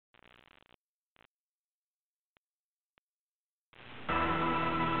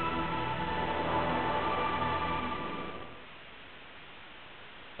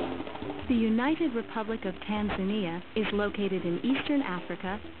The United Republic of Tanzania is located in eastern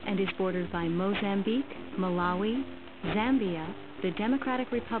Africa and is bordered by Mozambique, Malawi, Zambia, the Democratic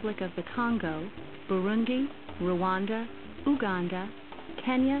Republic of the Congo, Burundi, Rwanda, Uganda,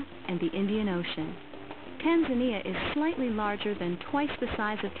 Kenya, and the Indian Ocean. Tanzania is slightly larger than twice the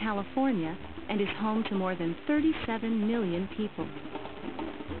size of California and is home to more than 37 million people.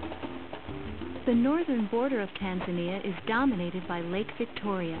 The northern border of Tanzania is dominated by Lake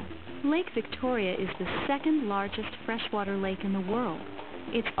Victoria. Lake Victoria is the second largest freshwater lake in the world.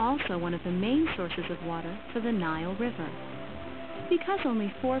 It's also one of the main sources of water for the Nile River. Because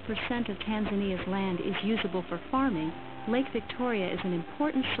only 4% of Tanzania's land is usable for farming, Lake Victoria is an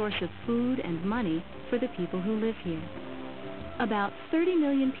important source of food and money for the people who live here. About 30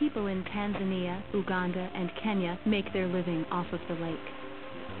 million people in Tanzania, Uganda, and Kenya make their living off of the lake.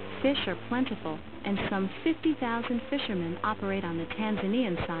 Fish are plentiful, and some 50,000 fishermen operate on the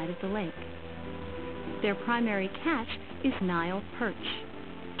Tanzanian side of the lake. Their primary catch is Nile perch.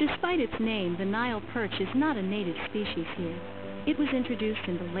 Despite its name, the Nile perch is not a native species here. It was introduced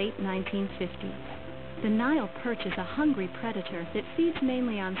in the late 1950s. The Nile perch is a hungry predator that feeds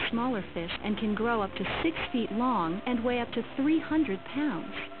mainly on smaller fish and can grow up to 6 feet long and weigh up to 300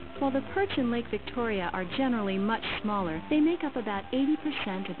 pounds. While the perch in Lake Victoria are generally much smaller, they make up about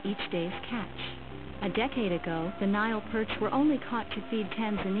 80% of each day's catch. A decade ago, the Nile perch were only caught to feed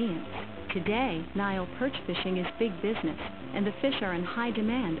Tanzanians. Today, Nile perch fishing is big business, and the fish are in high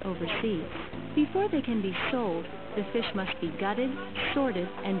demand overseas. Before they can be sold, the fish must be gutted, sorted,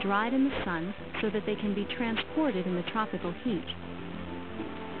 and dried in the sun so that they can be transported in the tropical heat.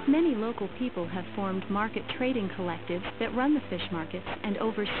 Many local people have formed market trading collectives that run the fish markets and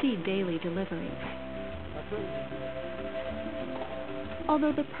oversee daily deliveries.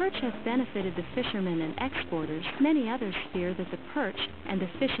 Although the perch have benefited the fishermen and exporters, many others fear that the perch and the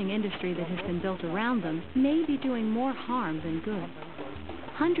fishing industry that has been built around them may be doing more harm than good.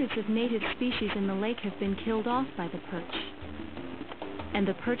 Hundreds of native species in the lake have been killed off by the perch. And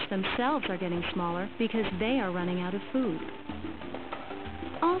the perch themselves are getting smaller because they are running out of food.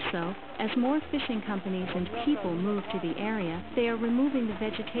 Also, as more fishing companies and people move to the area, they are removing the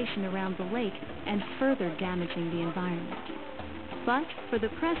vegetation around the lake and further damaging the environment. But, for the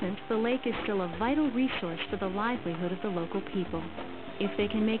present, the lake is still a vital resource for the livelihood of the local people. If they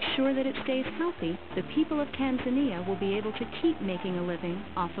can make sure that it stays healthy, the people of Tanzania will be able to keep making a living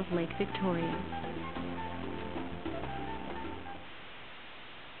off of Lake Victoria.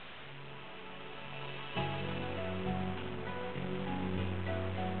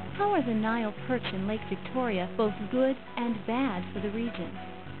 How are the Nile perch in Lake Victoria both good and bad for the region?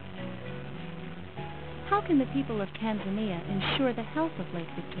 How can the people of Tanzania ensure the health of Lake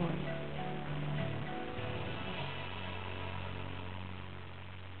Victoria?